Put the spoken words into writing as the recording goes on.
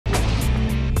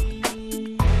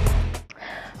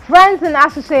Friends and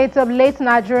associates of late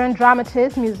Nigerian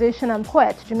dramatist, musician and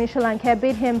poet Jimi Solanke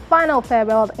bid him final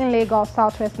farewell in Lagos,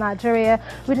 southwest Nigeria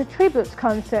with a tribute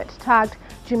concert tagged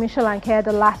Jimi Solanke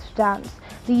The Last Dance.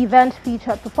 The event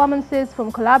featured performances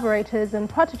from collaborators and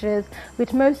proteges,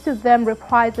 with most of them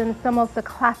reprising some of the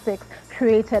classics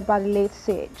created by the late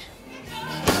sage.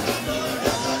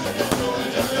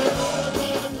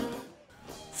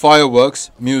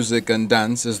 Fireworks, music and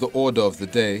dance is the order of the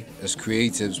day as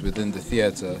creatives within the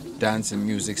theatre, dance and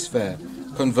music sphere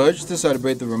converge to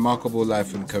celebrate the remarkable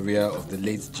life and career of the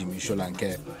late Jimi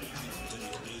Solanke,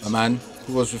 a man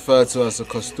who was referred to as a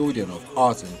custodian of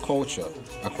art and culture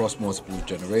across multiple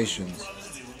generations.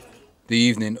 The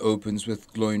evening opens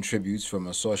with glowing tributes from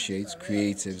associates,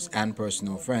 creatives and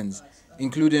personal friends,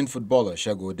 including footballer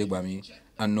Segun Odegbami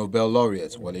and Nobel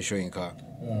laureate Wole Soyinka.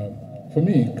 For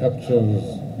me, it captures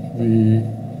the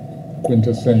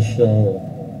quintessential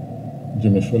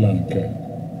Jimi Solanke.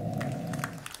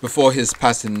 Before his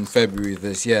passing in February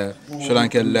this year,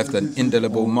 Solanke left an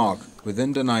indelible mark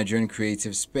within the Nigerian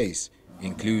creative space,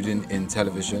 including in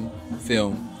television,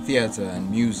 film, theatre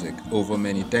and music over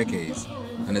many decades,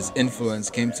 and his influence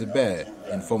came to bear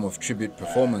in form of tribute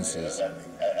performances.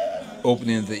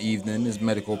 Opening the evening is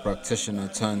medical practitioner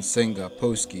turned singer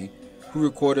Poski, who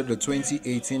recorded a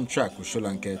 2018 track with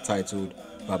Solanke titled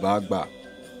Baba Agba.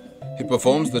 He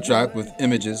performs the track with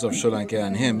images of Solanke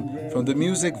and him from the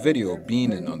music video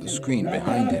beaming on the screen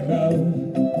behind him.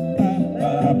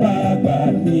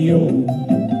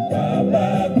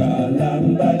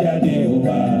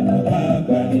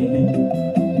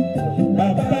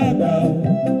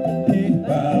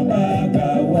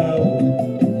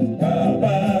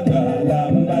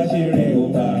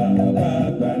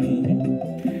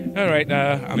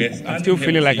 I'm still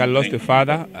feeling like I lost a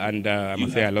father, and I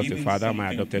must say I lost a father,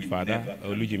 my adopted father,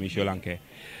 Jimi Solanke.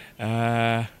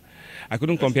 I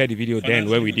couldn't compare the video then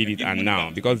when we did it and now,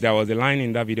 because there was a line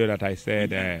in that video that I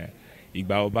said,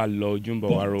 Igba Oba Lo Jumbo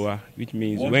Waroa, which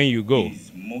means when you go,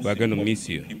 we're going to miss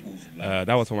you.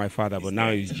 That was for my father, but now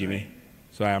it's Jimi.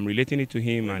 So I am relating it to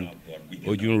him, and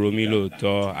Ojun Romilo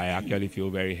Tor, I actually feel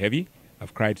very heavy.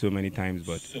 I've cried so many times,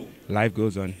 but life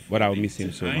goes on. But I'll miss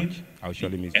him so much. I'll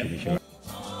surely miss Jimi Solanke.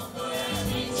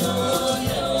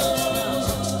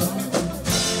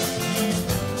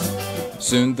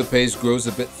 Soon the pace grows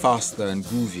a bit faster and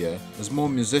groovier as more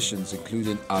musicians,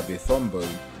 including Abe Thombo,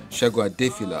 Segun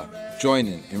Adefila, join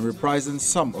in reprising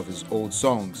some of his old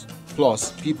songs.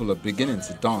 Plus, people are beginning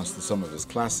to dance to some of his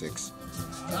classics.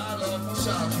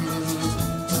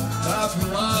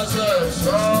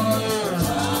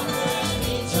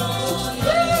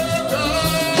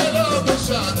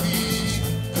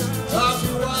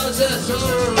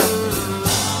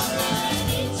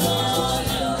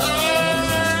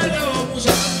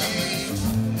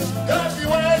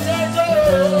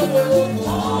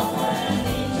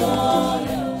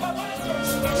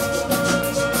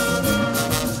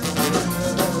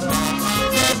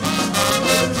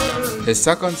 His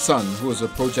second son, who was a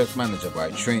project manager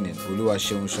by training,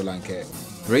 Oluwaseun Solanke,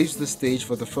 braved the stage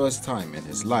for the first time in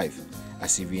his life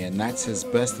as he reenacts his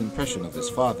best impression of his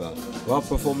father while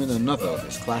performing another of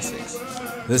his classics,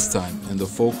 this time in the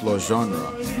folklore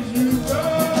genre.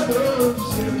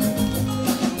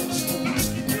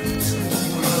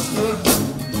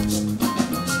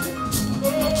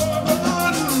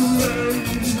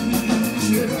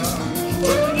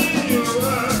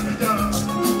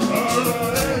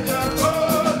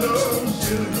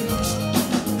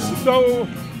 So,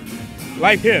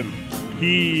 like him,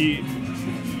 he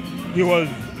was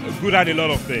good at a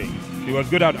lot of things. He was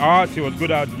good at art, he was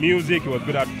good at music, he was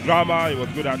good at drama, he was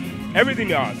good at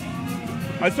everything else.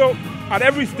 And so, at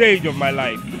every stage of my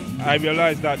life, I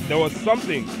realized that there was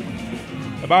something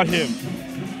about him.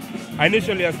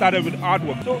 Initially, I started with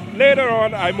artwork. So later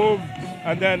on, I moved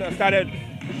and then I started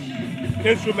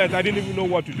instruments. I didn't even know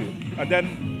what to do. And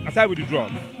then I started with the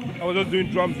drums. I was just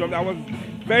doing drums. I was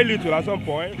very little at some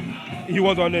point. He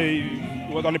was on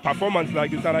a performance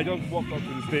like this, and I just walked up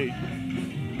to the stage.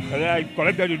 And then I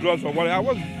collected the drums from one. I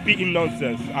was beating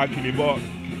nonsense actually, but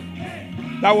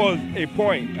that was a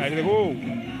point. I was like, oh.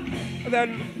 And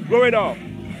then growing up,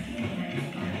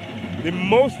 the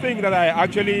most thing that I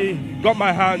actually got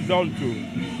my hands onto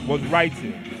was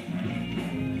writing.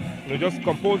 You know, just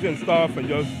composing stuff and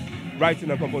just writing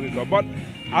and composing stuff. But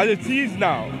as it is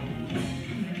now,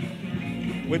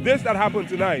 with this that happened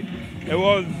tonight,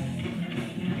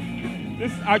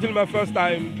 this is actually my first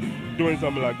time doing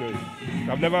something like this.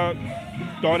 I've never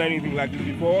done anything like this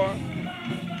before.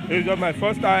 It's just my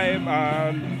first time,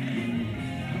 and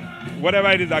whatever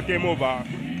it is that came over,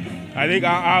 I think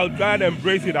I'll try and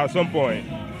embrace it at some point.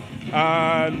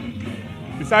 And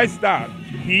besides that,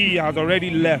 he has already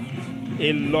left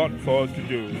a lot for us to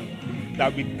do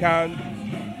that we can't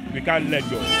let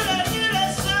go.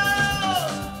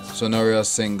 Sonoria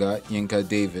singer Yinka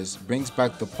Davis brings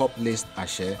back the pop-laced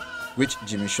Ashe, which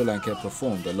Jimi Solanke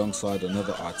performed alongside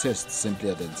another artist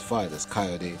simply identified as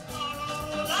Kayode.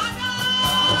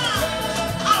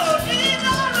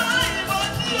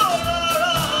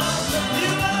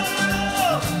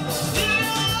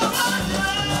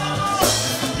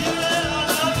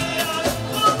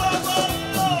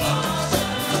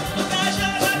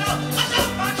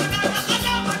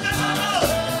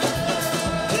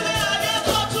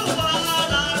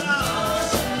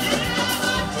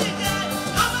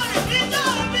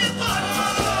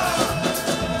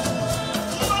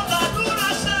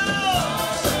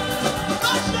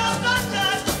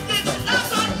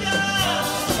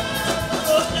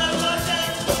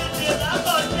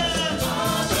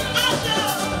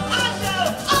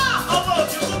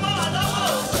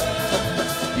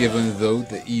 Even though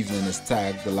the evening is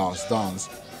tagged The Last Dance,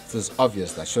 it is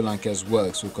obvious that Solanke's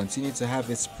works will continue to have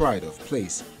its pride of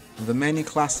place in the many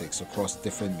classics across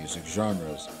different music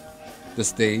genres. The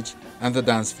stage and the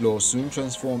dance floor soon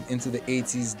transform into the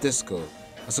 80s disco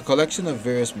as a collection of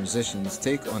various musicians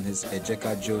take on his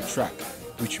Ejeka Joe track,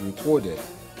 which he recorded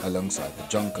alongside the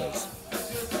Junkers.